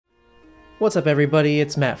What's up everybody,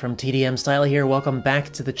 it's Matt from TDM Style here. Welcome back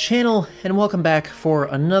to the channel, and welcome back for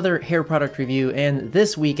another hair product review. And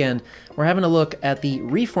this weekend, we're having a look at the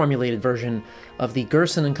reformulated version of the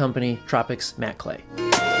Gerson Co Tropics Matte Clay.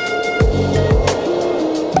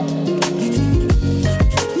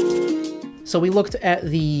 So we looked at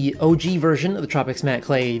the OG version of the Tropics Matte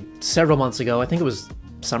Clay several months ago. I think it was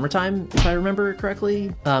summertime, if I remember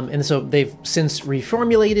correctly. And so they've since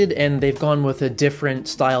reformulated and they've gone with a different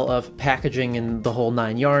style of packaging in the whole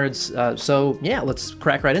 9 yards. So yeah, let's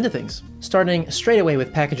crack right into things. Starting straight away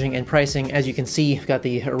with packaging and pricing, as you can see, we've got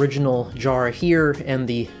the original jar here and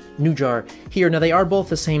the new jar here. Now they are both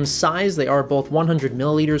the same size. They are both 100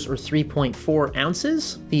 milliliters or 3.4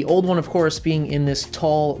 ounces. The old one, of course, being in this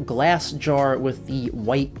tall glass jar with the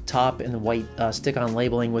white top and the white stick-on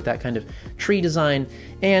labeling with that kind of tree design,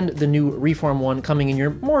 and the new reform one coming in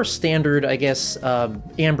your more standard, I guess,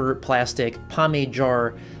 amber plastic pomade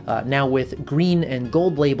jar, now with green and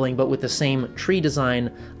gold labeling, but with the same tree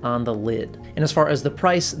design on the lid. And as far as the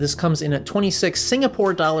price, this comes in at 26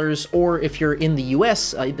 Singapore dollars, or if you're in the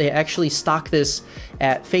US, they actually stock this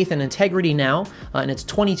at Faith and Integrity now, and it's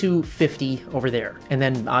 $22.50 over there. And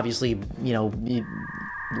then obviously, you know,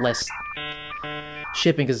 less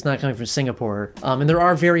shipping because it's not coming from Singapore. And there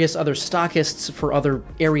are various other stockists for other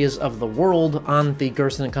areas of the world on the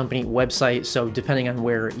Gerson Co website, so depending on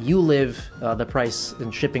where you live, the price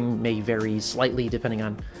and shipping may vary slightly depending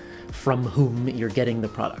on from whom you're getting the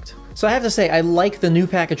product. So I have to say, I like the new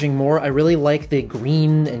packaging more. I really like the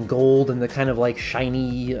green and gold and the kind of like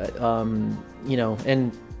shiny, you know,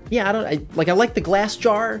 and yeah, I like the glass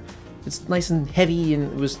jar. It's nice and heavy,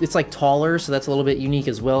 and it's like taller, so that's a little bit unique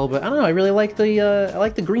as well. But I don't know, I really like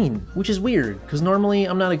the green, which is weird because normally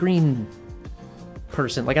I'm not a green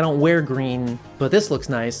person. Like, I don't wear green, but this looks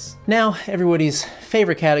nice. Now, everybody's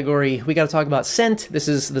favorite category, we got to talk about scent. This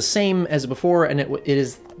is the same as before, and it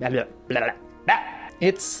is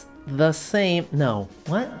it's the same. No,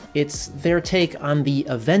 what? It's their take on the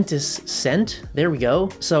Aventus scent. There we go.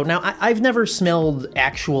 So now I've never smelled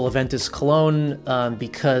actual Aventus cologne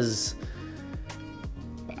because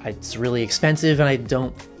it's really expensive and I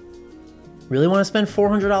don't really want to spend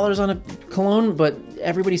 $400 on a cologne, but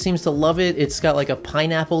everybody seems to love it. It's got like a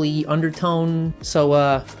pineapple-y undertone. So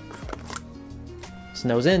let's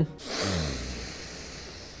nose in.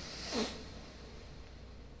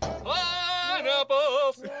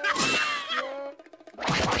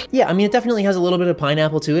 Yeah, I mean, it definitely has a little bit of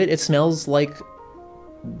pineapple to it. It smells like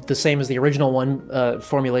the same as the original one,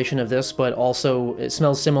 formulation of this, but also it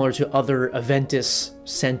smells similar to other Aventus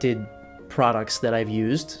scented products that I've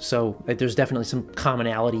used. So there's definitely some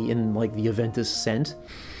commonality in like the Aventus scent.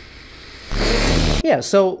 Yeah,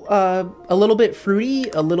 so a little bit fruity,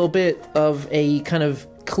 a little bit of a kind of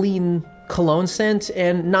clean cologne scent,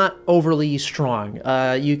 and not overly strong.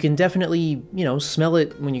 You can definitely, you know, smell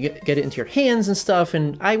it when you get it into your hands and stuff,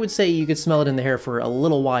 and I would say you could smell it in the hair for a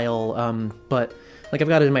little while, but like I've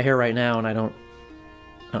got it in my hair right now and I don't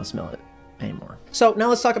smell it anymore. So now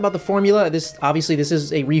let's talk about the formula. Obviously this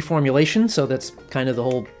is a reformulation, so that's kind of the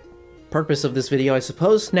whole purpose of this video, I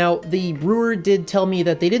suppose. Now, the brewer did tell me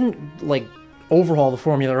that they didn't like overhaul the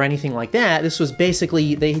formula or anything like that. This was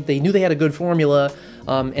basically, they knew they had a good formula,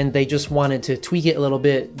 and they just wanted to tweak it a little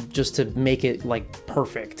bit just to make it like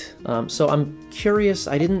perfect. So I'm curious,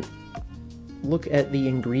 I didn't look at the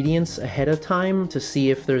ingredients ahead of time to see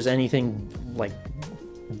if there's anything like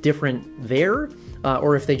different there,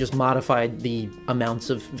 or if they just modified the amounts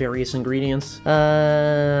of various ingredients.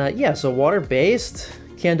 Yeah, so water-based,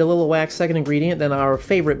 Candela wax, second ingredient, then our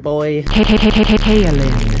favorite boy,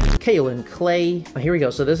 kaolin clay. Here we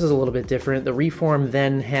go, so this is a little bit different. The Reform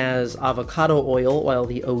then has avocado oil, while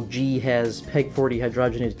the OG has PEG 40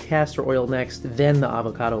 hydrogenated castor oil next, then the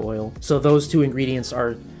avocado oil. So those two ingredients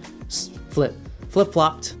are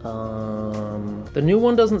flip-flopped. The new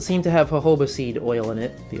one doesn't seem to have jojoba seed oil in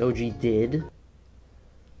it. The OG did.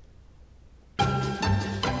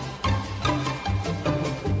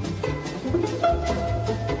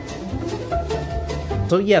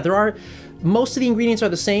 So yeah, most of the ingredients are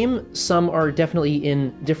the same. Some are definitely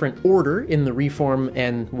in different order in the Reform,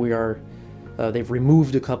 and they've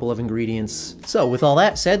removed a couple of ingredients. So with all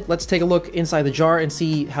that said, let's take a look inside the jar and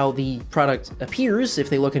see how the product appears, if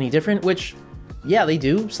they look any different, which, yeah, they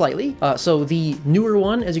do, slightly. So the newer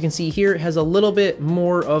one, as you can see here, has a little bit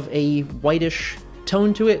more of a whitish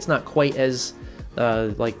tone to it. It's not quite as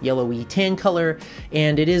like yellowy tan color,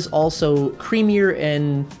 and it is also creamier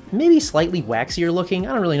and maybe slightly waxier looking.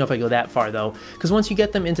 I don't really know if I go that far though, because once you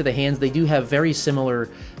get them into the hands, they do have very similar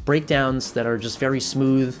breakdowns that are just very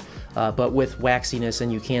smooth. but with waxiness,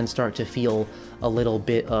 and you can start to feel a little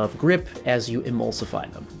bit of grip as you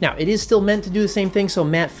emulsify them. Now, it is still meant to do the same thing, so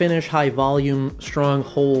matte finish, high volume, strong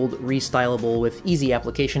hold, restylable with easy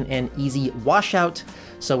application and easy washout.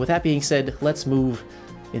 So with that being said, let's move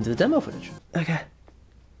into the demo footage. Okay.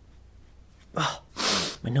 Oh,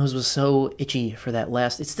 my nose was so itchy for that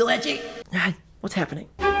last. It's still itchy! God, what's happening?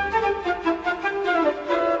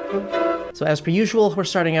 So as per usual, we're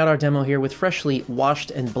starting out our demo here with freshly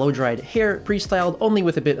washed and blow-dried hair, pre-styled only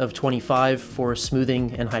with a bit of 25 for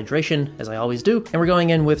smoothing and hydration, as I always do. And we're going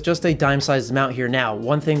in with just a dime-sized amount here now.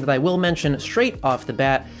 One thing that I will mention straight off the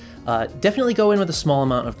bat, definitely go in with a small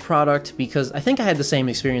amount of product, because I think I had the same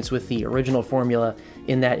experience with the original formula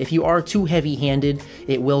in that if you are too heavy-handed,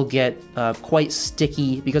 it will get quite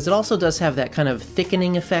sticky, because it also does have that kind of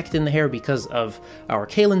thickening effect in the hair because of our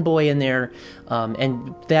Kaolin Boy in there,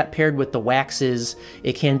 and that paired with the waxes,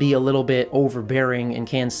 it can be a little bit overbearing and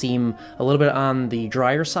can seem a little bit on the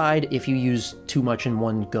drier side if you use too much in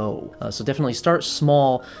one go. So definitely start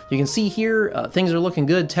small. You can see here, things are looking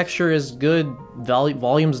good, texture is good,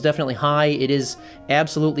 volume's definitely high. It is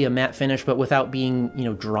absolutely a matte finish, but without being, you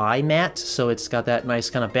know, dry matte, so it's got that nice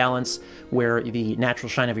kind of balance where the natural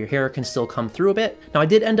shine of your hair can still come through a bit. Now, I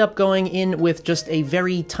did end up going in with just a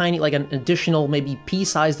very tiny, like an additional maybe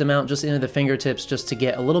pea-sized amount just into the fingertips, just to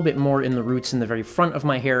get a little bit more in the roots in the very front of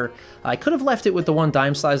my hair. I could have left it with the one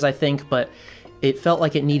dime size, I think, but it felt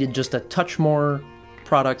like it needed just a touch more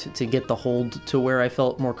product to get the hold to where I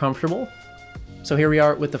felt more comfortable. So here we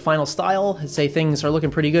are with the final style. I'd say things are looking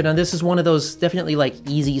pretty good. Now this is one of those definitely like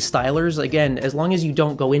easy stylers. Again, as long as you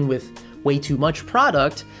don't go in with way too much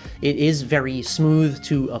product, it is very smooth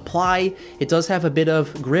to apply. It does have a bit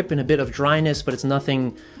of grip and a bit of dryness, but it's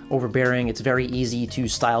nothing overbearing. It's very easy to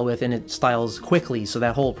style with, and it styles quickly. So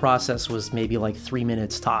that whole process was maybe like 3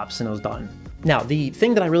 minutes tops and it was done. Now, the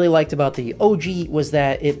thing that I really liked about the OG was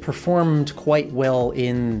that it performed quite well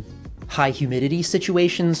in high humidity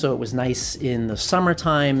situations, so it was nice in the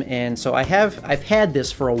summertime. And so I've had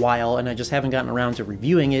this for a while, and I just haven't gotten around to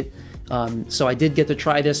reviewing it. So I did get to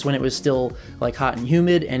try this when it was still like hot and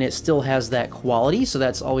humid, and it still has that quality, so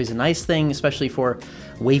that's always a nice thing, especially for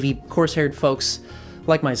wavy, coarse-haired folks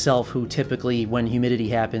like myself, who typically, when humidity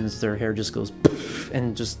happens, their hair just goes poof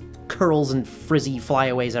and just curls and frizzy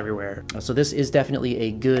flyaways everywhere. So this is definitely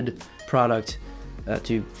a good product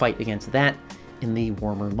to fight against that in the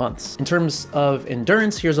warmer months. In terms of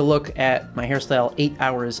endurance, here's a look at my hairstyle 8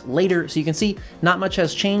 hours later. So you can see not much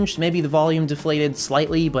has changed. Maybe the volume deflated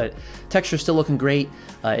slightly, but texture's still looking great.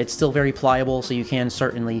 It's still very pliable, so you can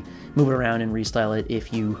certainly move it around and restyle it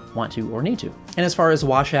if you want to or need to. And as far as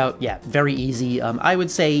washout, yeah, very easy. I would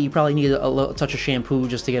say you probably need a little touch of shampoo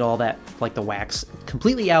just to get all that, like the wax,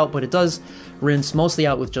 completely out, but it does rinse mostly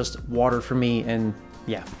out with just water for me, and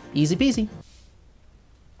yeah, easy peasy.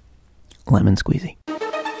 Lemon squeezy.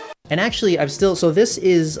 And actually, so this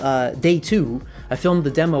is day 2. I filmed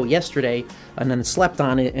the demo yesterday and then slept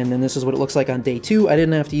on it, and then this is what it looks like on day 2. I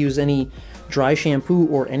didn't have to use any dry shampoo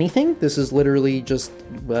or anything. This is literally just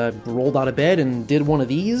rolled out of bed and did one of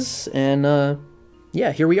these, and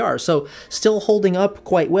yeah, here we are. So still holding up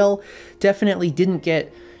quite well. Definitely didn't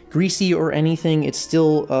get greasy or anything. It's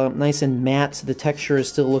still nice and matte. The texture is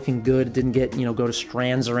still looking good. It didn't get, you know, go to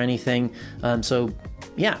strands or anything. So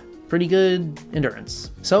yeah, pretty good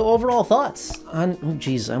endurance. So overall thoughts on, oh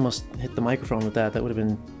geez, I almost hit the microphone with that. That would have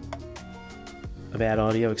been a bad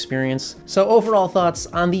audio experience. So overall thoughts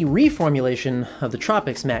on the reformulation of the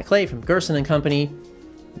Tropics Matte Clay from Gerson Company.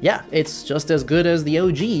 Yeah, it's just as good as the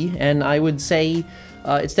OG, and I would say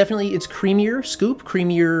it's creamier scoop,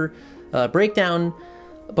 creamier breakdown,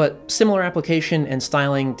 but similar application and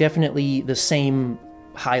styling, definitely the same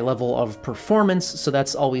high level of performance, so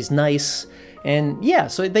that's always nice. And yeah,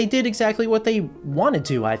 so they did exactly what they wanted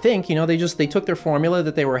to, I think. You know, they took their formula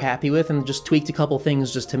that they were happy with and just tweaked a couple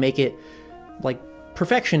things just to make it like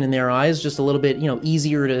perfection in their eyes, just a little bit, you know,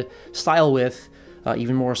 easier to style with,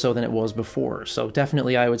 even more so than it was before. So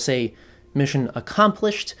definitely I would say mission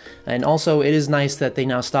accomplished. And also it is nice that they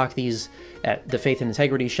now stock these at the Faith and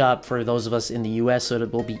Integrity shop for those of us in the US, so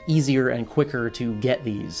it will be easier and quicker to get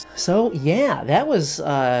these. So yeah, that was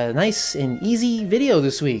a nice and easy video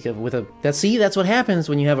this week that's what happens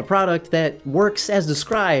when you have a product that works as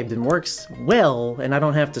described and works well, and I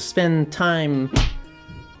don't have to spend time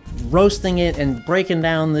roasting it and breaking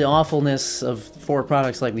down the awfulness of 4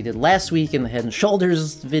 products like we did last week in the Head and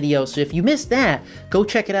Shoulders video. So if you missed that, go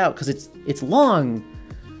check it out, because it's long,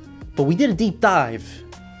 but we did a deep dive.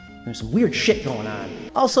 There's some weird shit going on.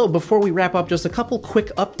 Also, before we wrap up, just a couple quick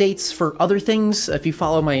updates for other things. If you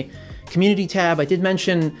follow my Community tab, I did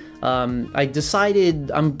mention, I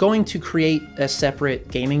decided I'm going to create a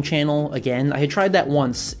separate gaming channel again. I had tried that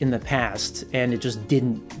once in the past, and it just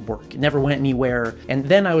didn't work. It never went anywhere. And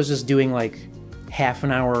then I was just doing like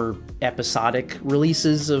half-an-hour episodic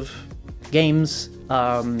releases of games,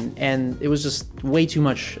 and it was just way too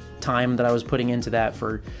much time that I was putting into that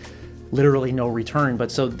for literally no return.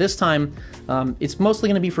 But so this time, it's mostly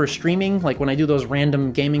going to be for streaming. Like when I do those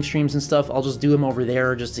random gaming streams and stuff, I'll just do them over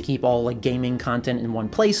there just to keep all like gaming content in one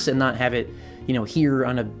place and not have it, you know, here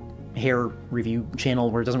on a hair review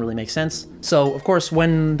channel where it doesn't really make sense. So of course,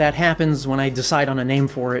 when that happens, when I decide on a name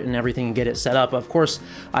for it and everything and get it set up, of course,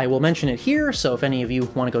 I will mention it here. So if any of you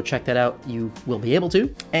want to go check that out, you will be able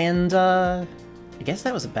to. And I guess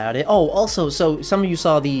that was about it. Oh, also, so some of you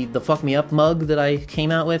saw the Fuck Me Up mug that I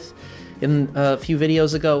came out with in a few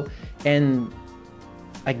videos ago, and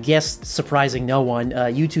I guess surprising no one,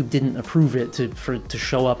 YouTube didn't approve it to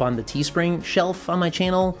show up on the Teespring shelf on my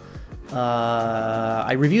channel.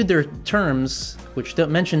 I reviewed their terms, which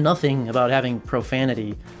don't mention nothing about having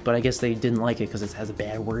profanity, but I guess they didn't like it because it has a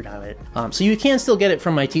bad word on it. So you can still get it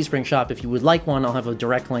from my Teespring shop if you would like one. I'll have a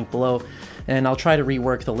direct link below, and I'll try to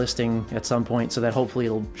rework the listing at some point so that hopefully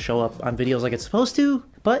it'll show up on videos like it's supposed to.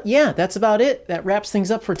 But yeah, that's about it. That wraps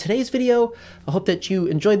things up for today's video. I hope that you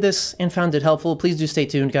enjoyed this and found it helpful. Please do stay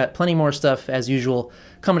tuned. Got plenty more stuff, as usual,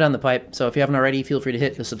 coming down the pipe. So if you haven't already, feel free to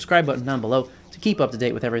hit the subscribe button down below to keep up to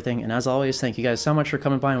date with everything. And as always, thank you guys so much for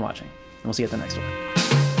coming by and watching. And we'll see you at the next one.